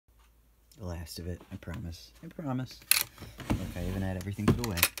The last of it, I promise. I promise. Look, I even had everything put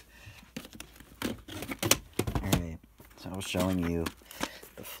away. Alright, so I was showing you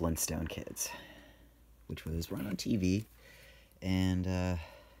the Flintstone Kids, which was run on TV, and I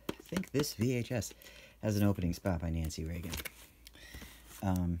think this VHS has an opening spot by Nancy Reagan.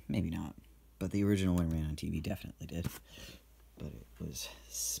 Maybe not, but the original one ran on TV definitely did. But it was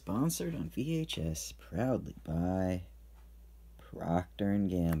sponsored on VHS proudly by Procter &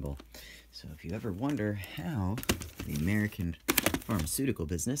 Gamble. So if you ever wonder how the American pharmaceutical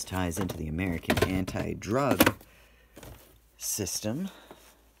business ties into the American anti-drug system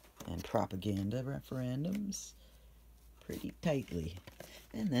and propaganda referendums pretty tightly.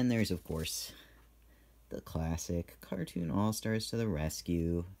 And then there's, of course, the classic cartoon all-stars to the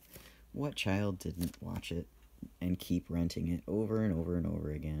rescue. What child didn't watch it and keep renting it over and over and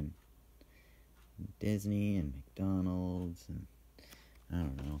over again? Disney and McDonald's and I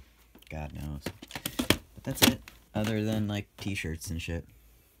don't know. God knows. But that's it. Other than, like, t-shirts and shit.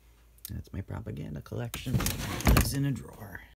 That's my propaganda collection. It's in a drawer.